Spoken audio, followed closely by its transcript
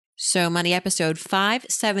So Money episode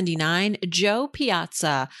 579, Jo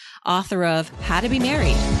Piazza, author of How to Be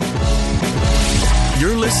Married.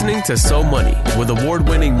 You're listening to So Money with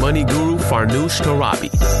award-winning money guru Farnoosh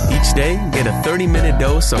Torabi. Each day, get a 30-minute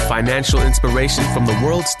dose of financial inspiration from the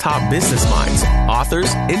world's top business minds,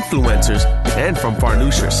 authors, influencers, and from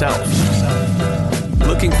Farnoosh herself.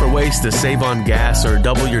 Looking for ways to save on gas or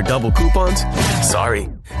double your double coupons? Sorry,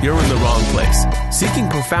 you're in the wrong place. Seeking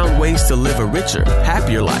profound ways to live a richer,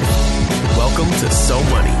 happier life. Welcome to So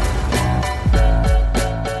Money.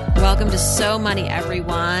 Welcome to So Money,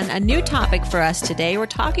 everyone. A new topic for us today. We're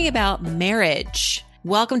talking about marriage.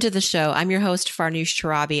 Welcome to the show. I'm your host, Farnoosh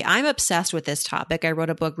Torabi. I'm obsessed with this topic. I wrote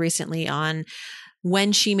a book recently on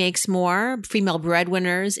When She Makes More, female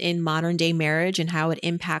breadwinners in modern day marriage and how it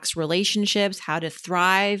impacts relationships, how to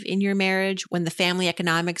thrive in your marriage when the family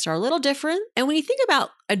economics are a little different. And when you think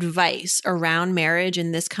about advice around marriage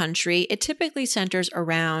in this country, it typically centers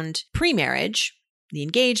around pre-marriage, the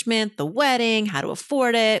engagement, the wedding, how to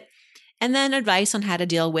afford it, and then advice on how to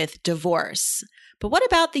deal with divorce. But what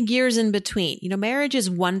about the years in between? Marriage is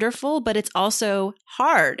wonderful, but it's also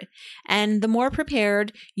hard. And the more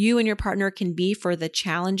prepared you and your partner can be for the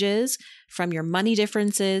challenges, from your money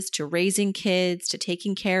differences to raising kids to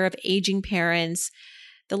taking care of aging parents,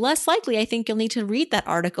 the less likely I think you'll need to read that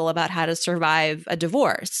article about how to survive a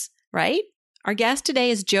divorce, right? Our guest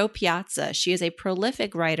today is Jo Piazza. She is a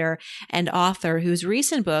prolific writer and author whose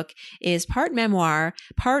recent book is part memoir,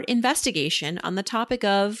 part investigation on the topic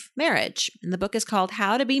of marriage. And the book is called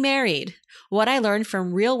How to Be Married: What I Learned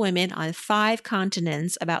from Real Women on 5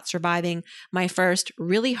 Continents About Surviving My First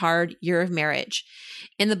Really Hard Year of Marriage.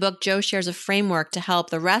 In the book, Jo shares a framework to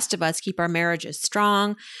help the rest of us keep our marriages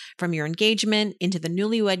strong, from your engagement into the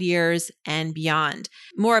newlywed years and beyond.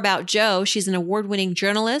 More about Jo: she's an award-winning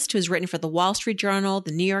journalist who has written for the Wall Street Journal,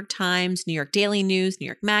 the New York Times, New York Daily News, New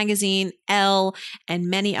York Magazine, Elle, and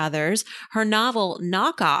many others. Her novel,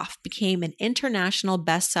 Knockoff, became an international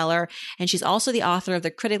bestseller, and she's also the author of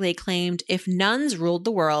the critically acclaimed If Nuns Ruled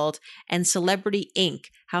the World and Celebrity Inc.,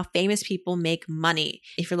 How Famous People Make Money.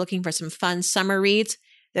 If you're looking for some fun summer reads,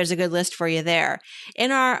 there's a good list for you there.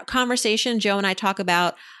 In our conversation, Jo and I talk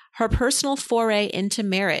about her personal foray into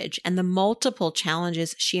marriage and the multiple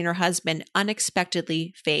challenges she and her husband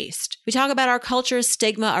unexpectedly faced. We talk about our culture's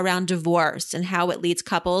stigma around divorce and how it leads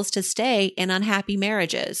couples to stay in unhappy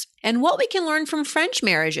marriages, and what we can learn from French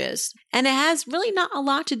marriages. And it has really not a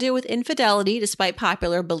lot to do with infidelity, despite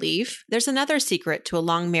popular belief. There's another secret to a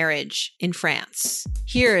long marriage in France.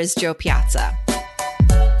 Here is Jo Piazza.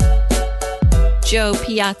 Jo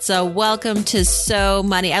Piazza, welcome to So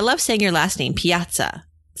Money. I love saying your last name, Piazza.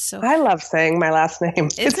 I love saying my last name.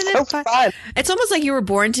 It's so fun. It's almost like you were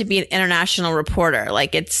born to be an international reporter.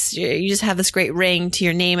 Like you just have this great ring to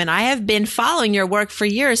your name. And I have been following your work for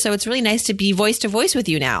years, so it's really nice to be voice to voice with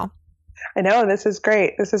you now. I know. This is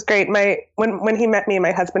great. This is great. When he met me,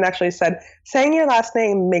 my husband actually said, saying your last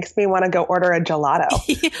name makes me want to go order a gelato.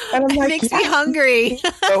 And I'm like, it makes me hungry.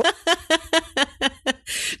 So.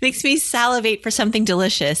 Makes me salivate for something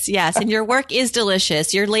delicious. Yes. And your work is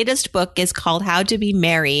delicious. Your latest book is called How to Be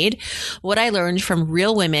Married: What I Learned from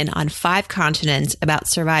Real Women on 5 Continents About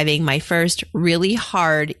Surviving My First Really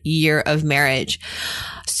Hard Year of Marriage.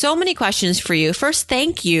 So many questions for you. First,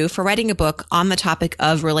 thank you for writing a book on the topic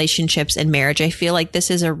of relationships and marriage. I feel like this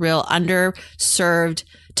is a real underserved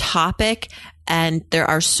topic, and there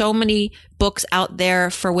are so many books out there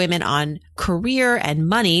for women on career and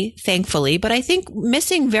money, thankfully. But I think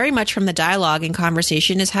missing very much from the dialogue and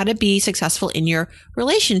conversation is how to be successful in your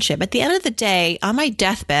relationship. At the end of the day, on my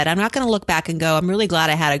deathbed, I'm not going to look back and go, I'm really glad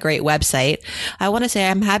I had a great website. I want to say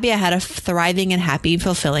I'm happy I had a thriving and happy,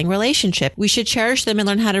 fulfilling relationship. We should cherish them and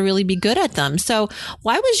learn how to really be good at them. So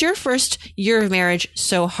why was your first year of marriage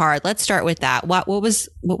so hard? Let's start with that. What was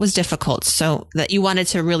difficult so that you wanted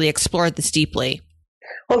to really explore this deeply?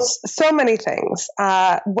 Well, so many things.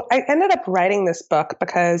 I ended up writing this book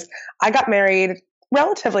because I got married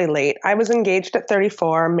relatively late. I was engaged at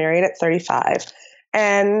 34, married at 35,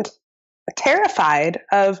 and terrified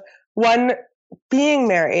of being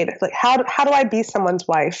married. Like, how do I be someone's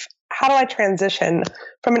wife? How do I transition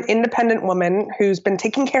from an independent woman who's been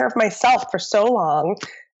taking care of myself for so long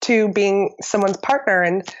to being someone's partner?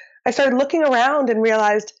 And I started looking around and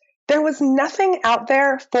realized there was nothing out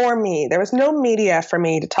there for me. There was no media for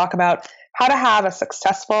me to talk about how to have a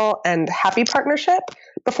successful and happy partnership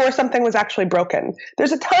before something was actually broken.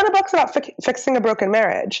 There's a ton of books about fixing a broken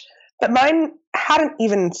marriage, but mine hadn't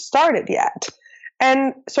even started yet.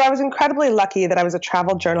 And so I was incredibly lucky that I was a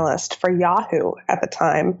travel journalist for Yahoo at the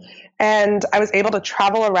time. And I was able to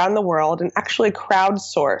travel around the world and actually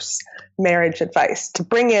crowdsource marriage advice to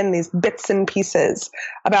bring in these bits and pieces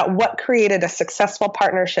about what created a successful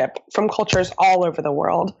partnership from cultures all over the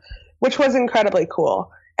world, which was incredibly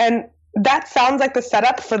cool. And that sounds like the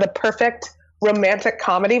setup for the perfect romantic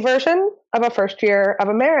comedy version of a first year of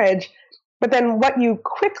a marriage. But then what you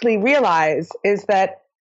quickly realize is that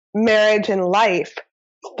marriage and life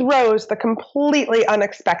throws the completely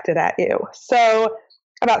unexpected at you. So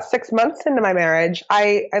about 6 months into my marriage,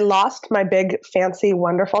 I lost my big, fancy,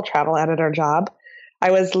 wonderful travel editor job.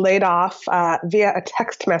 I was laid off via a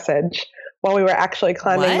text message while we were actually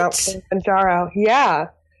climbing Mount Kilimanjaro. Yeah.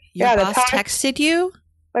 Your boss texted you?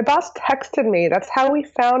 My boss texted me. That's how we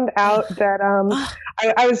found out that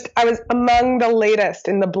I was among the latest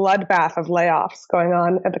in the bloodbath of layoffs going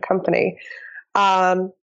on at the company.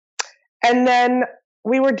 And then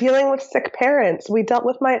we were dealing with sick parents. We dealt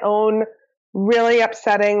with my own really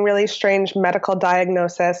upsetting, really strange medical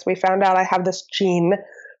diagnosis. We found out I have this gene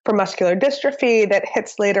for muscular dystrophy that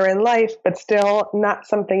hits later in life, but still not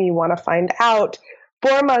something you want to find out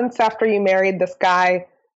 4 months after you married this guy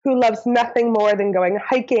who loves nothing more than going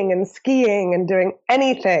hiking and skiing and doing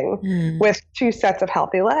anything with 2 sets of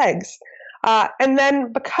healthy legs. And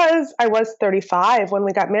then because I was 35 when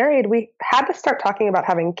we got married, we had to start talking about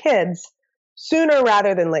having kids sooner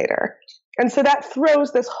rather than later. And so that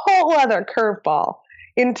throws this whole other curveball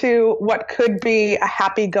into what could be a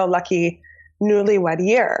happy-go-lucky newlywed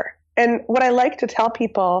year. And what I like to tell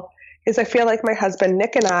people is I feel like my husband,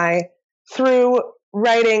 Nick, and I, through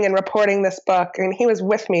writing and reporting this book, and he was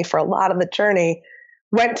with me for a lot of the journey,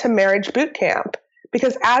 went to marriage boot camp.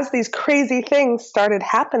 Because as these crazy things started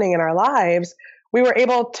happening in our lives, we were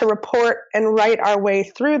able to report and write our way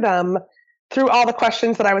through them, through all the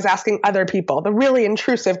questions that I was asking other people, the really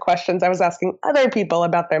intrusive questions I was asking other people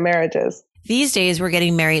about their marriages. These days, we're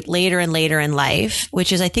getting married later and later in life,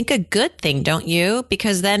 which is, I think, a good thing, don't you?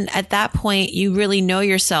 Because then at that point, you really know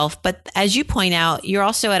yourself. But as you point out, you're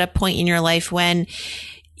also at a point in your life when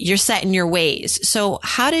you're set in your ways. So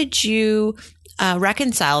how did you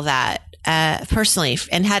reconcile that personally?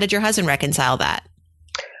 And how did your husband reconcile that?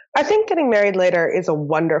 I think getting married later is a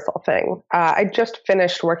wonderful thing. I just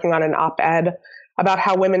finished working on an op-ed about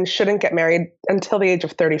how women shouldn't get married until the age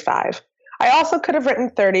of 35. I also could have written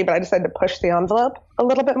 30, but I decided to push the envelope a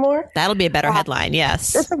little bit more. That'll be a better headline,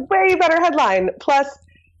 yes. It's a way better headline. Plus,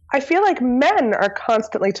 I feel like men are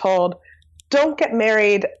constantly told, don't get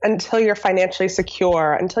married until you're financially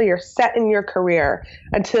secure, until you're set in your career,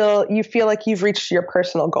 until you feel like you've reached your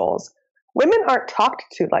personal goals. Women aren't talked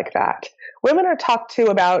to like that. Women are talked to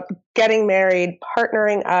about getting married,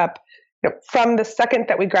 partnering up, from the second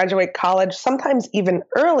that we graduate college, sometimes even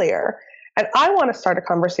earlier. And I want to start a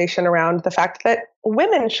conversation around the fact that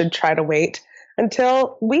women should try to wait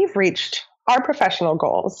until we've reached our professional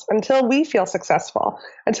goals, until we feel successful,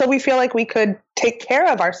 until we feel like we could take care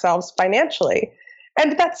of ourselves financially.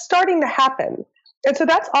 And that's starting to happen. And so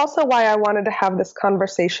that's also why I wanted to have this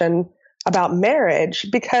conversation about marriage,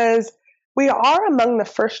 because we are among the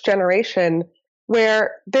first generation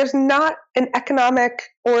where there's not an economic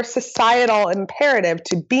or societal imperative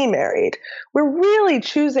to be married. We're really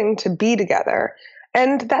choosing to be together.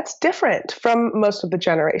 And that's different from most of the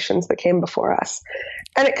generations that came before us.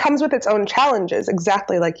 And it comes with its own challenges,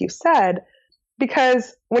 exactly like you said,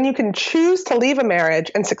 because when you can choose to leave a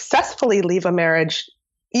marriage and successfully leave a marriage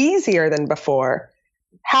easier than before,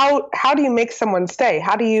 how do you make someone stay?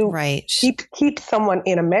 How do you keep someone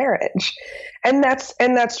in a marriage? And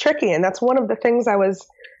that's tricky. And that's one of the things I was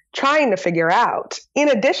trying to figure out. In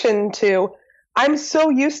addition to, I'm so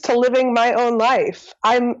used to living my own life.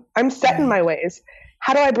 I'm set in my ways.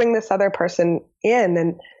 How do I bring this other person in?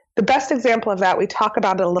 And the best example of that, we talk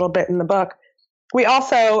about it a little bit in the book. We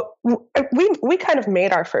also, we kind of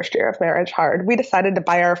made our first year of marriage hard. We decided to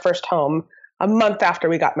buy our first home a month after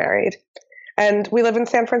we got married. And we live in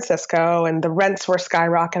San Francisco and the rents were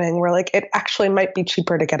skyrocketing. We're like, it actually might be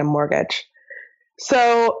cheaper to get a mortgage.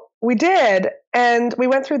 So we did. And we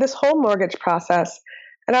went through this whole mortgage process.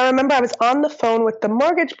 And I remember I was on the phone with the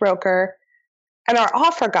mortgage broker and our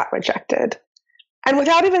offer got rejected. And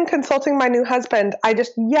without even consulting my new husband, I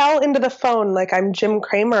just yell into the phone like I'm Jim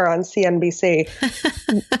Cramer on CNBC.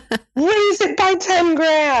 Raise it by 10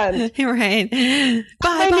 grand. Right.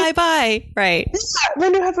 Bye. Right. Yeah, my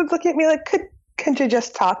new husband's looking at me like, could you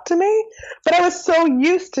just talk to me? But I was so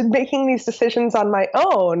used to making these decisions on my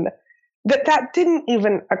own that didn't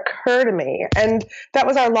even occur to me. And that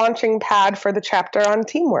was our launching pad for the chapter on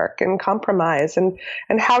teamwork and compromise. And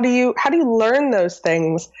how do you learn those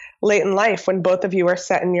things late in life when both of you are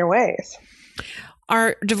set in your ways?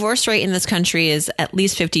 Our divorce rate in this country is at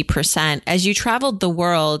least 50%. As you traveled the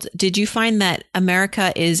world, did you find that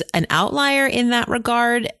America is an outlier in that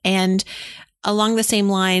regard? And along the same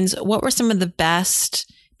lines, what were some of the best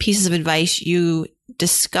pieces of advice you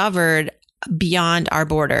discovered beyond our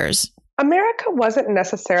borders? America wasn't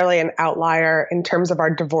necessarily an outlier in terms of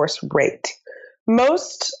our divorce rate.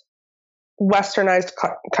 Most westernized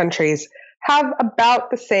countries have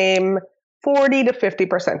about the same 40 to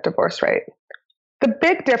 50% divorce rate. The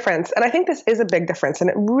big difference, and I think this is a big difference, and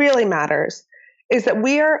it really matters, is that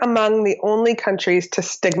we are among the only countries to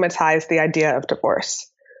stigmatize the idea of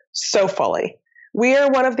divorce so fully. We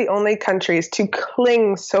are one of the only countries to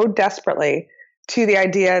cling so desperately to the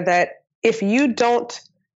idea that if you don't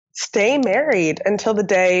stay married until the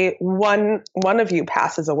day one of you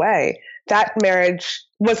passes away, that marriage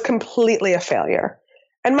was completely a failure.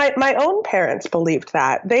 And my own parents believed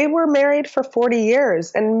that. They were married for 40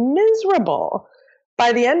 years and miserable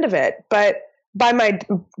by the end of it. But by my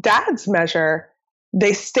dad's measure,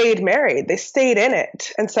 they stayed married. They stayed in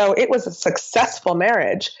it. And so it was a successful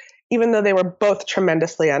marriage, even though they were both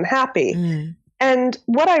tremendously unhappy. Mm. And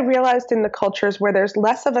what I realized in the cultures where there's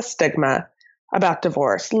less of a stigma about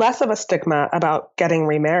divorce, less of a stigma about getting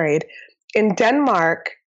remarried, in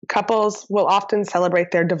Denmark, couples will often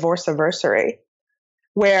celebrate their divorce anniversary,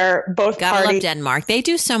 where both parties... Gotta love Denmark. They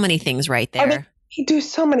do so many things right there. They do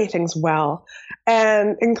so many things well,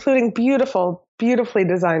 and including beautifully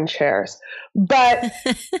designed chairs. But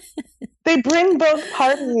they bring both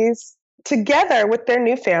parties together with their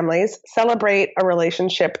new families, celebrate a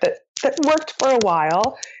relationship that worked for a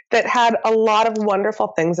while, that had a lot of wonderful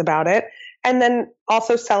things about it, and then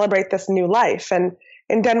also celebrate this new life. And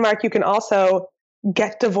in Denmark, you can also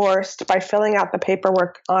get divorced by filling out the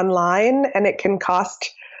paperwork online, and it can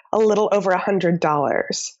cost a little over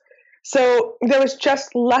 $100. So there was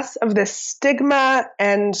just less of this stigma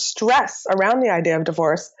and stress around the idea of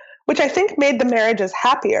divorce, which I think made the marriages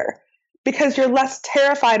happier, because you're less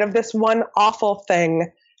terrified of this one awful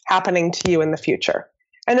thing happening to you in the future.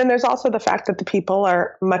 And then there's also the fact that the people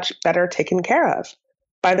are much better taken care of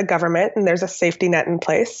by the government, and there's a safety net in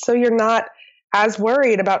place. So you're not as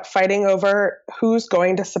worried about fighting over who's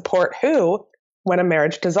going to support who when a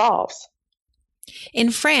marriage dissolves. In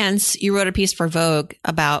France, you wrote a piece for Vogue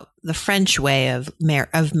about the French way of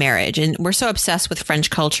marriage. And we're so obsessed with French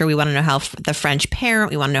culture. We want to know how the French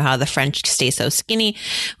parent. We want to know how the French stay so skinny.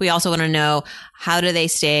 We also want to know, how do they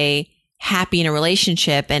stay happy in a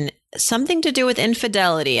relationship? And something to do with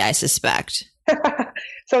infidelity, I suspect.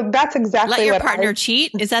 So that's exactly let your partner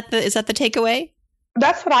cheat. Is that the takeaway?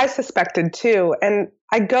 That's what I suspected too. And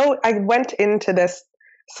I went into this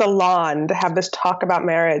salon to have this talk about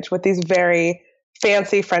marriage with these very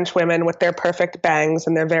fancy French women with their perfect bangs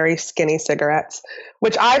and their very skinny cigarettes,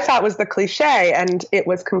 which I thought was the cliche, and it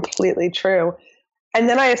was completely true. And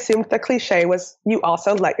then I assumed the cliche was you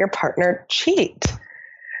also let your partner cheat.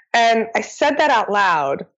 And I said that out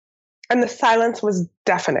loud, and the silence was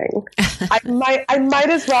deafening. I might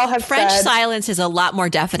as well have French said, silence is a lot more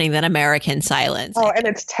deafening than American silence. Oh, and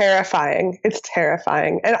it's terrifying. It's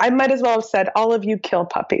terrifying. And I might as well have said, all of you kill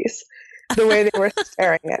puppies, the way they were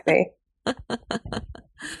staring at me.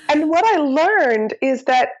 And what I learned is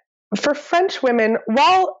that for French women,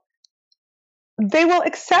 while they will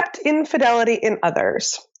accept infidelity in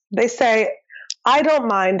others, they say, I don't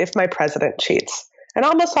mind if my president cheats. And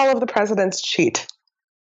almost all of the presidents cheat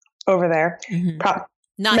over there. Mm-hmm.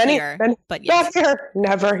 Not here, but yes. Not here,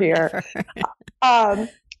 never here.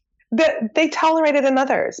 They tolerate it in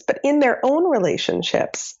others, but in their own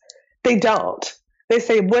relationships, they don't. They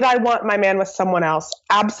say, would I want my man with someone else?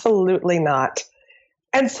 Absolutely not.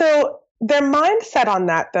 And so their mindset on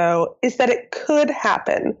that, though, is that it could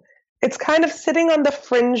happen. It's kind of sitting on the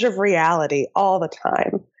fringe of reality all the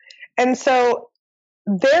time. And so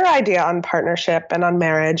their idea on partnership and on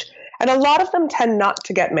marriage, and a lot of them tend not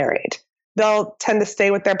to get married. They'll tend to stay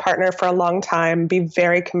with their partner for a long time, be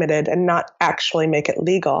very committed, and not actually make it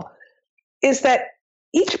legal, is that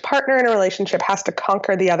each partner in a relationship has to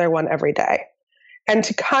conquer the other one every day, and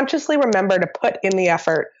to consciously remember to put in the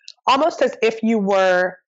effort, almost as if you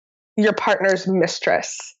were your partner's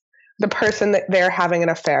mistress, the person that they're having an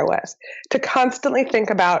affair with, to constantly think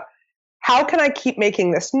about, how can I keep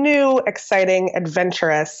making this new, exciting,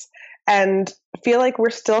 adventurous, and feel like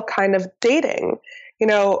we're still kind of dating? You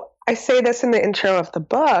know, I say this in the intro of the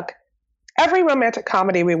book. Every romantic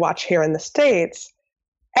comedy we watch here in the States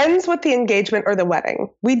ends with the engagement or the wedding.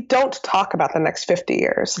 We don't talk about the next 50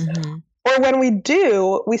 years. Mm-hmm. Or when we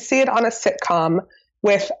do, we see it on a sitcom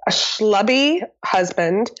with a schlubby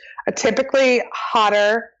husband, a typically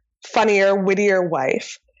hotter, funnier, wittier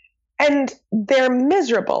wife, and they're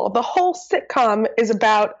miserable. The whole sitcom is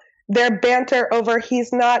about their banter over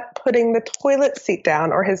he's not putting the toilet seat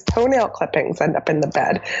down or his toenail clippings end up in the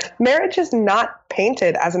bed. Marriage is not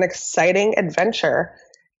painted as an exciting adventure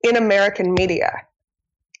in American media.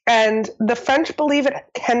 And the French believe it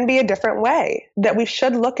can be a different way, that we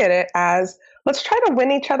should look at it as, let's try to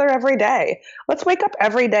win each other every day. Let's wake up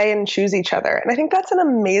every day and choose each other. And I think that's an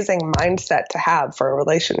amazing mindset to have for a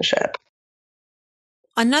relationship.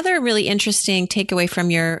 Another really interesting takeaway from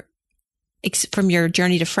your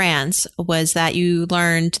journey to France was that you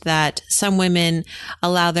learned that some women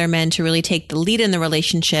allow their men to really take the lead in the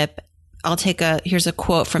relationship. Here's a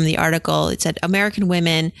quote from the article. It said, American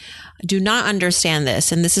women do not understand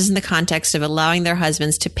this. And this is in the context of allowing their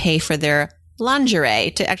husbands to pay for their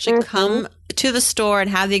lingerie, to actually come to the store and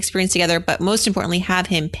have the experience together, but most importantly, have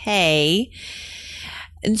him pay.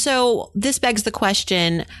 And so this begs the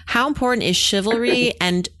question, how important is chivalry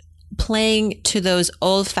and playing to those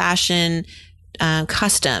old fashioned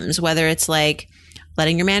customs, whether it's like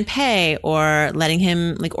letting your man pay or letting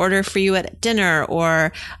him like order for you at dinner,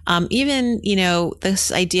 or even,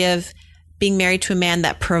 this idea of being married to a man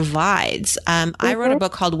that provides. I wrote a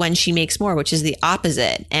book called When She Makes More, which is the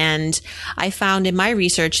opposite. And I found in my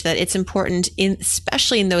research that it's important,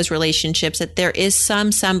 especially in those relationships, that there is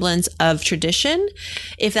some semblance of tradition,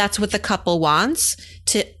 if that's what the couple wants,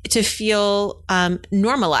 to feel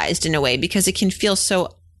normalized in a way, because it can feel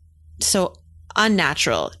so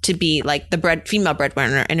unnatural to be like the female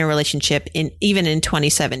breadwinner in a relationship even in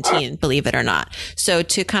 2017, believe it or not. So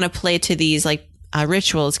to kind of play to these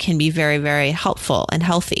rituals can be very, very helpful and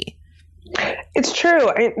healthy. It's true.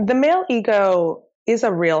 The male ego is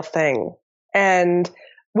a real thing. And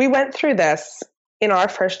we went through this in our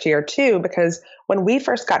first year too, because when we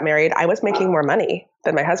first got married, I was making more money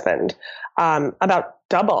than my husband, about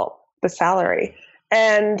double the salary.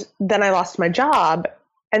 And then I lost my job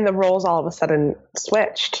and the roles all of a sudden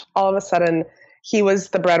switched. All of a sudden, he was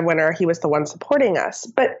the breadwinner. He was the one supporting us.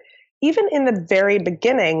 But even in the very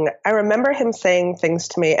beginning, I remember him saying things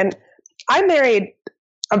to me. And I married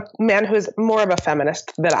a man who's more of a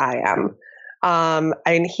feminist than I am.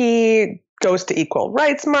 And he goes to equal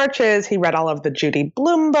rights marches. He read all of the Judy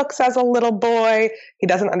Blume books as a little boy. He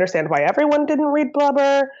doesn't understand why everyone didn't read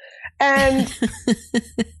Blubber. And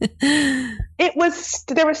there was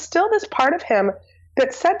still this part of him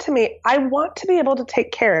that said to me, I want to be able to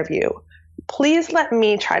take care of you. Please let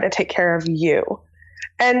me try to take care of you.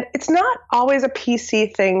 And it's not always a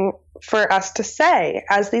PC thing for us to say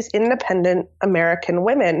as these independent American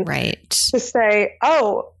women, right? To say,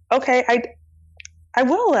 oh, okay, I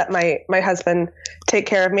will let my husband take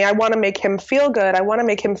care of me. I want to make him feel good. I want to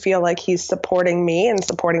make him feel like he's supporting me and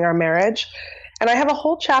supporting our marriage. And I have a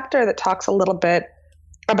whole chapter that talks a little bit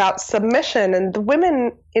about submission. And the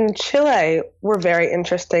women in Chile were very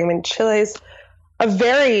interesting. I mean, Chile's a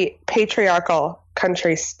very patriarchal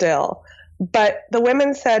country still. But the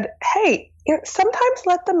women said, hey, sometimes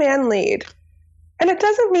let the man lead. And it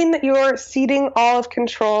doesn't mean that you're ceding all of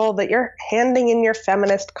control, that you're handing in your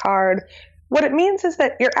feminist card. What it means is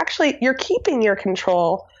that you're keeping your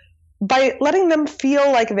control by letting them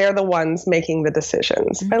feel like they're the ones making the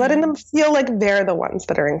decisions, by letting them feel like they're the ones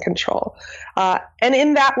that are in control. And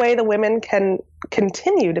in that way, the women can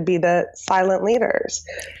continue to be the silent leaders.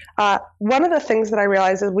 One of the things that I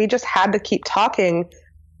realized is we just had to keep talking,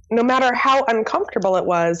 no matter how uncomfortable it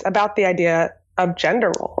was, about the idea of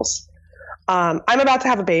gender roles. I'm about to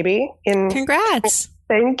have a baby Congrats.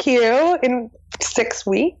 Thank you. In 6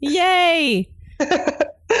 weeks. Yay.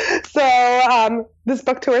 So this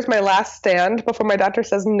book tour is my last stand before my doctor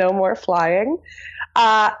says no more flying.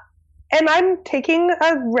 And I'm taking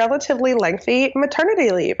a relatively lengthy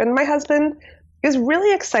maternity leave. And my husband is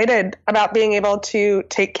really excited about being able to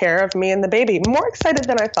take care of me and the baby, more excited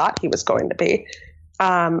than I thought he was going to be.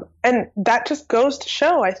 And that just goes to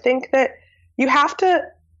show, I think, that you have to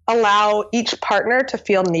allow each partner to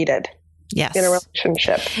feel needed. Yes. In a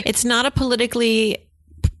relationship. It's not a politically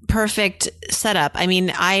perfect setup. I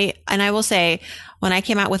mean, I will say, when I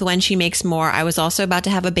came out with When She Makes More, I was also about to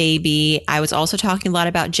have a baby. I was also talking a lot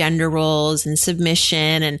about gender roles and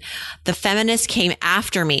submission, and the feminists came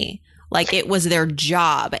after me like it was their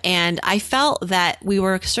job. And I felt that we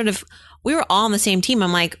were all on the same team.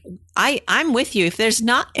 I'm like, I'm with you. If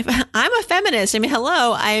I'm a feminist, I mean,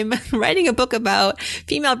 hello, I'm writing a book about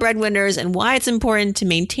female breadwinners and why it's important to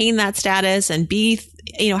maintain that status and be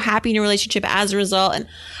happy in your relationship as a result. And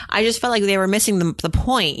I just felt like they were missing the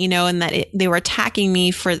point, and that they were attacking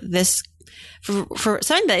me for this, for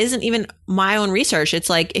something that isn't even my own research. It's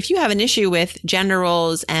like, if you have an issue with gender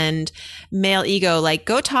roles and male ego, like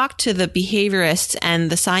go talk to the behaviorists and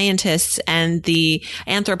the scientists and the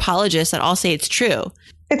anthropologists that all say it's true.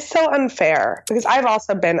 It's so unfair because I've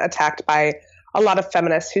also been attacked by a lot of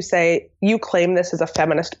feminists who say, you claim this is a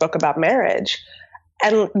feminist book about marriage,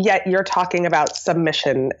 and yet you're talking about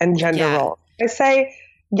submission and gender roles. I say,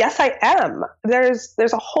 yes, I am. There's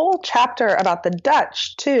a whole chapter about the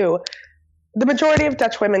Dutch too. The majority of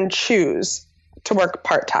Dutch women choose to work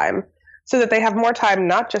part-time so that they have more time,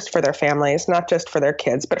 not just for their families, not just for their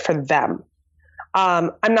kids, but for them.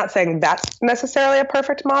 I'm not saying that's necessarily a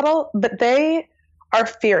perfect model, but they are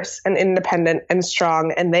fierce and independent and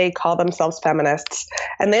strong, and they call themselves feminists.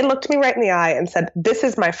 And they looked me right in the eye and said, this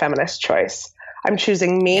is my feminist choice. I'm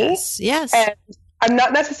choosing me. Yes. And I'm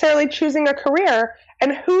not necessarily choosing a career.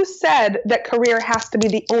 And who said that career has to be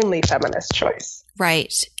the only feminist choice?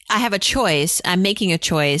 Right. I have a choice. I'm making a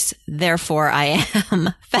choice. Therefore, I am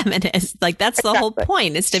feminist. Like that's the whole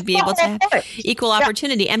point, is to be able to have equal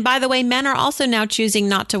opportunity. And by the way, men are also now choosing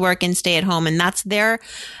not to work and stay at home. And that's their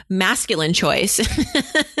masculine choice.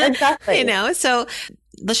 Exactly. So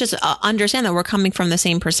let's just understand that we're coming from the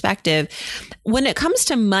same perspective. When it comes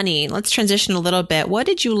to money, let's transition a little bit. What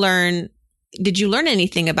did you learn? Did you learn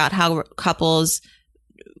anything about how couples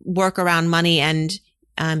work around money and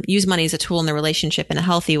use money as a tool in the relationship in a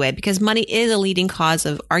healthy way? Because money is a leading cause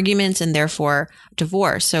of arguments and therefore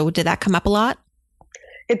divorce. So did that come up a lot?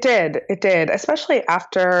 It did, especially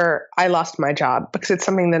after I lost my job, because it's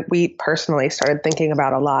something that we personally started thinking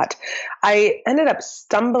about a lot. I ended up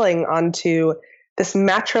stumbling onto this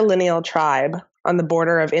matrilineal tribe on the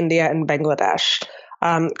border of India and Bangladesh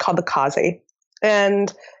called the Qazi.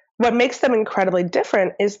 And what makes them incredibly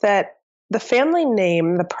different is that the family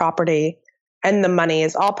name, the property, and the money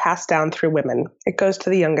is all passed down through women. It goes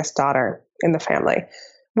to the youngest daughter in the family,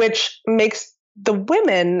 which makes the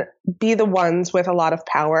women be the ones with a lot of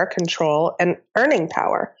power, control, and earning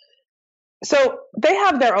power. So they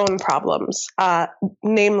have their own problems,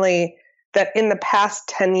 namely that in the past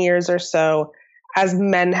 10 years or so, as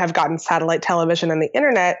men have gotten satellite television and the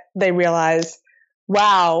internet, they realize,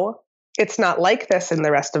 wow, it's not like this in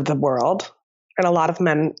the rest of the world. And a lot of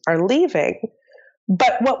men are leaving.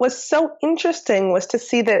 But what was so interesting was to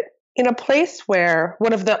see that in a place where,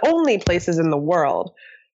 one of the only places in the world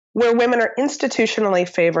where women are institutionally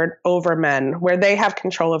favored over men, where they have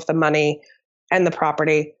control of the money and the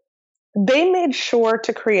property, they made sure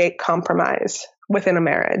to create compromise within a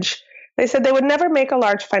marriage. They said they would never make a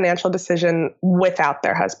large financial decision without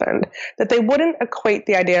their husband, that they wouldn't equate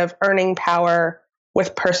the idea of earning power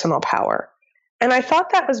with personal power. And I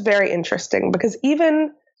thought that was very interesting because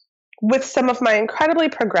even with some of my incredibly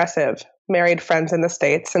progressive married friends in the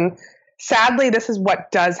States, and sadly, this is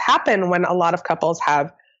what does happen when a lot of couples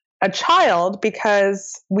have a child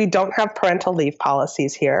because we don't have parental leave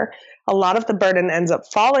policies here. A lot of the burden ends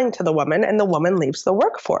up falling to the woman and the woman leaves the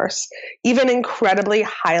workforce. Even incredibly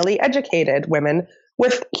highly educated women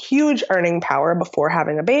with huge earning power before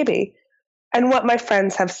having a baby. And what my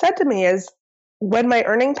friends have said to me is, when my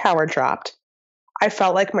earning power dropped, I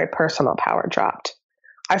felt like my personal power dropped.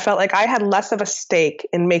 I felt like I had less of a stake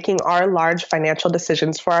in making our large financial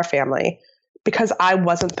decisions for our family because I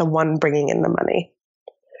wasn't the one bringing in the money.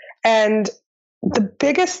 And the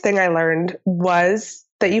biggest thing I learned was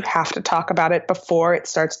that you have to talk about it before it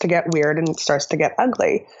starts to get weird and it starts to get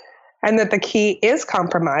ugly. And that the key is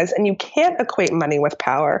compromise, and you can't equate money with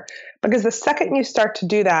power, because the second you start to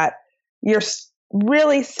do that, you're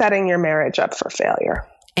really setting your marriage up for failure.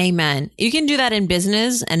 Amen. You can do that in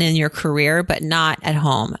business and in your career, but not at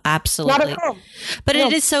home. Absolutely. Not at home. But no.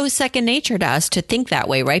 It is so second nature to us to think that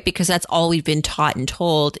way, right? Because that's all we've been taught and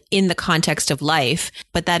told in the context of life.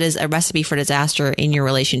 But that is a recipe for disaster in your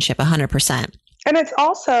relationship, 100%. And it's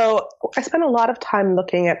also, I spent a lot of time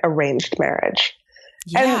looking at arranged marriage.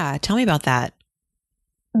 Yeah. Tell me about that.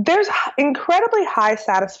 There's incredibly high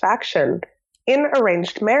satisfaction in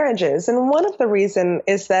arranged marriages. And one of the reasons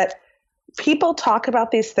is that people talk about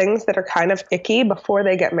these things that are kind of icky before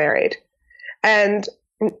they get married. And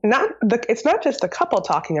it's not just the couple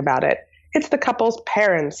talking about it. It's the couple's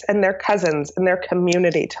parents and their cousins and their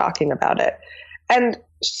community talking about it. And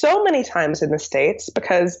so many times in the States,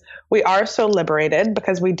 because we are so liberated,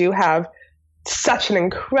 because we do have such an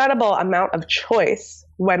incredible amount of choice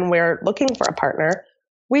when we're looking for a partner,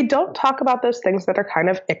 we don't talk about those things that are kind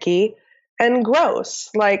of icky and gross.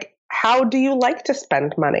 Like, how do you like to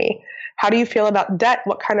spend money? How do you feel about debt?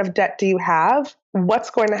 What kind of debt do you have?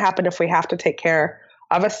 What's going to happen if we have to take care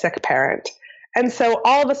of a sick parent. And so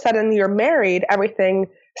all of a sudden you're married, everything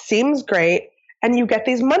seems great, and you get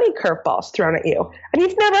these money curveballs thrown at you. And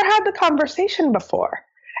you've never had the conversation before.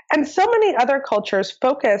 And so many other cultures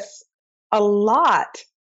focus a lot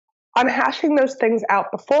on hashing those things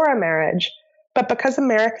out before a marriage. But because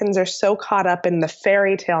Americans are so caught up in the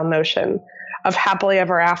fairy tale notion of happily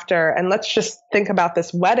ever after, and let's just think about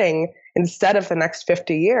this wedding instead of the next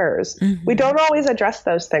 50 years, we don't always address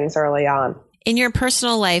those things early on. In your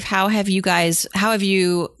personal life, how have you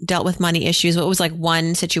dealt with money issues? What was like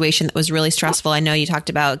one situation that was really stressful? I know you talked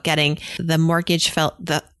about getting the mortgage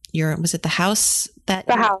was it the house? The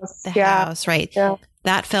house, right. Yeah.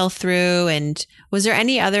 That fell through. And was there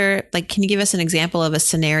any other, can you give us an example of a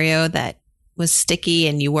scenario that was sticky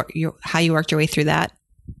and how you worked your way through that?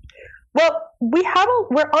 Well, we're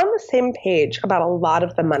on the same page about a lot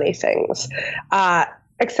of the money things,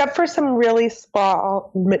 except for some really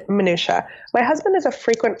small minutia. My husband is a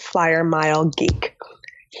frequent flyer mile geek.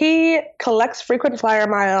 He collects frequent flyer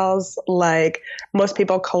miles like most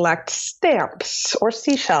people collect stamps or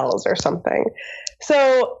seashells or something.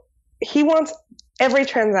 So he wants every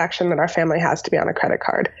transaction that our family has to be on a credit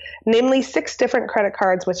card, namely 6 different credit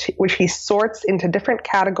cards, which he sorts into different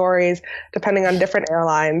categories depending on different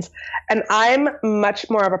airlines. And I'm much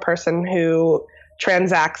more of a person who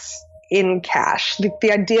transacts in cash.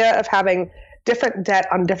 The idea of having different debt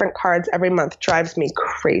on different cards every month drives me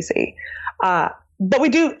crazy.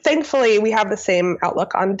 But thankfully, we have the same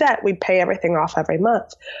outlook on debt. We pay everything off every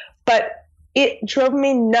month. But it drove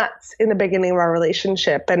me nuts in the beginning of our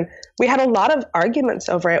relationship. And we had a lot of arguments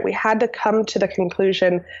over it. We had to come to the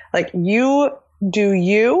conclusion, you do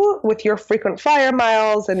you with your frequent flyer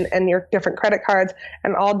miles and your different credit cards,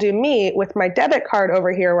 and I'll do me with my debit card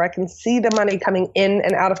over here where I can see the money coming in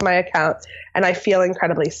and out of my account, and I feel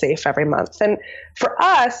incredibly safe every month. And for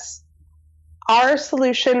us, our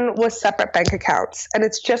solution was separate bank accounts, and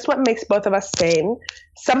it's just what makes both of us sane.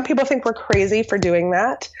 Some people think we're crazy for doing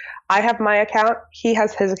that. I have my account, he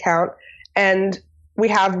has his account, and we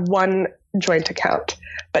have one joint account.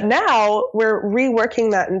 But now we're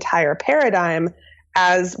reworking that entire paradigm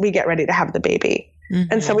as we get ready to have the baby.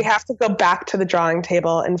 And so we have to go back to the drawing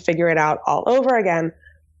table and figure it out all over again.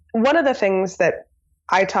 One of the things that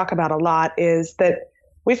I talk about a lot is that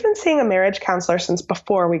we've been seeing a marriage counselor since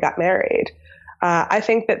before we got married. I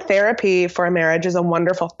think that therapy for a marriage is a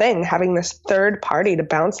wonderful thing, having this third party to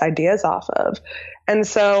bounce ideas off of. And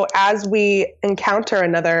so as we encounter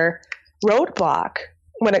another roadblock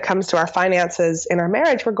when it comes to our finances in our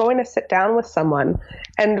marriage, we're going to sit down with someone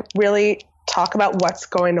and really talk about what's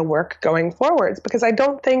going to work going forwards. Because I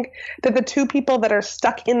don't think that the two people that are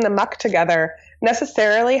stuck in the muck together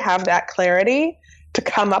necessarily have that clarity to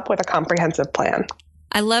come up with a comprehensive plan.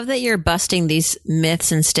 I love that you're busting these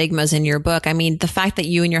myths and stigmas in your book. I mean, the fact that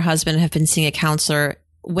you and your husband have been seeing a counselor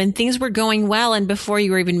when things were going well and before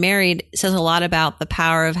you were even married says a lot about the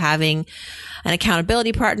power of having an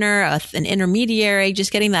accountability partner, an intermediary,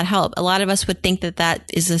 just getting that help. A lot of us would think that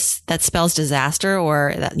spells disaster,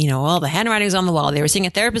 or that, the handwriting's on the wall. They were seeing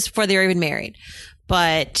a therapist before they were even married.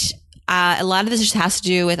 But a lot of this just has to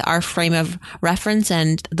do with our frame of reference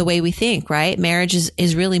and the way we think, right? Marriage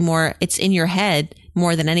is really more, it's in your head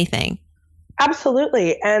more than anything.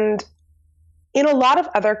 Absolutely. And in a lot of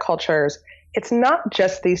other cultures, it's not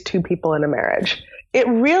just these two people in a marriage. It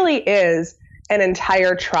really is an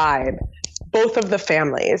entire tribe, both of the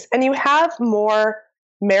families. And you have more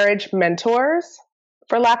marriage mentors,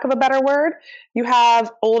 for lack of a better word. You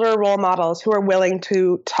have older role models who are willing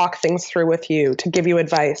to talk things through with you, to give you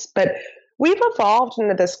advice. But we've evolved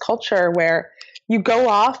into this culture where you go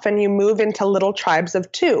off and you move into little tribes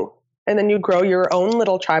of 2. And then you grow your own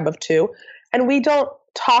little tribe of 2. And we don't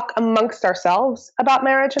talk amongst ourselves about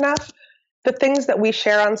marriage enough. The things that we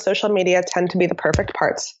share on social media tend to be the perfect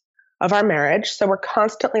parts of our marriage. So we're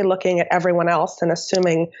constantly looking at everyone else and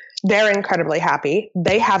assuming they're incredibly happy.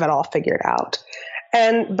 They have it all figured out.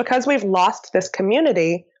 And because we've lost this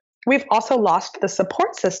community, we've also lost the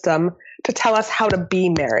support system to tell us how to be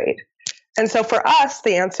married. And so for us,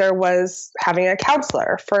 the answer was having a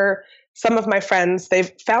counselor. For some of my friends,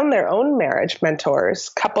 they've found their own marriage mentors,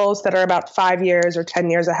 couples that are about 5 years or 10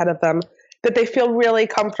 years ahead of them, that they feel really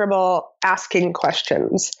comfortable asking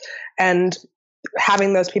questions and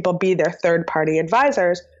having those people be their third-party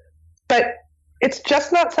advisors. But it's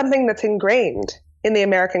just not something that's ingrained in the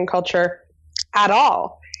American culture at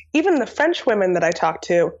all. Even the French women that I talk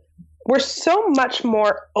to were so much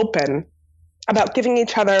more open about giving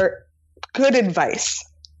each other good advice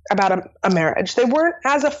about a marriage. They weren't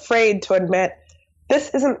as afraid to admit, this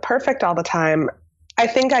isn't perfect all the time. I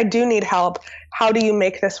think I do need help. How do you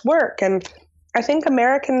make this work? And I think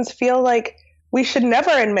Americans feel like we should never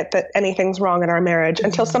admit that anything's wrong in our marriage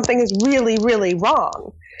until something is really, really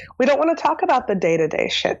wrong. We don't want to talk about the day-to-day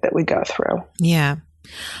shit that we go through. Yeah.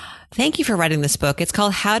 Thank you for writing this book. It's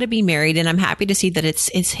called How to Be Married, and I'm happy to see that it's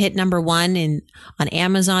hit #1 on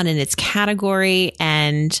Amazon in its category.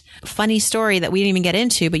 And funny story that we didn't even get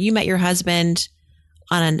into, but you met your husband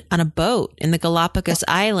on a boat in the Galapagos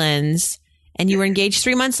Islands, and you were engaged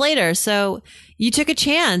 3 months later. So you took a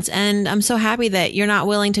chance, and I'm so happy that you're not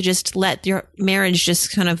willing to just let your marriage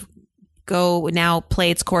just kind of go now play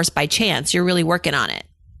its course by chance. You're really working on it.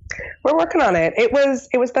 We're working on it. It was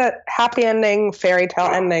the happy ending, fairy tale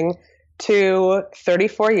ending to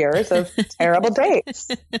 34 years of terrible dates.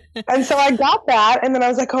 And so I got that, and then I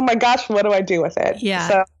was like, oh my gosh, what do I do with it? Yeah.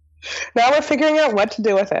 So now we're figuring out what to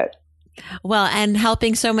do with it. Well, and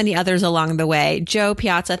helping so many others along the way. Jo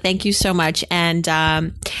Piazza, thank you so much. And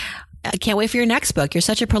I can't wait for your next book. You're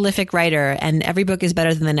such a prolific writer, and every book is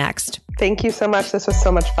better than the next. Thank you so much. This was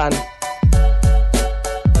so much fun.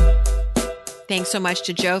 Thanks so much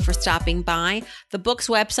to Jo for stopping by. The book's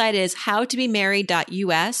website is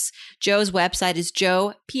howtobemarried.us. Jo's website is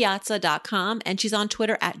jopiazza.com, and she's on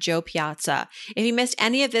Twitter at jopiazza. If you missed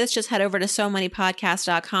any of this, just head over to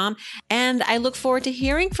SoMoneyPodcast.com, and I look forward to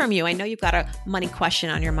hearing from you. I know you've got a money question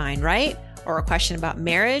on your mind, right? Or a question about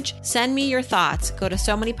marriage. Send me your thoughts. Go to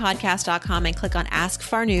SoMoneyPodcast.com and click on Ask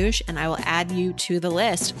Farnoosh, and I will add you to the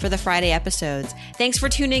list for the Friday episodes. Thanks for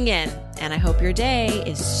tuning in, and I hope your day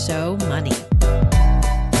is so money.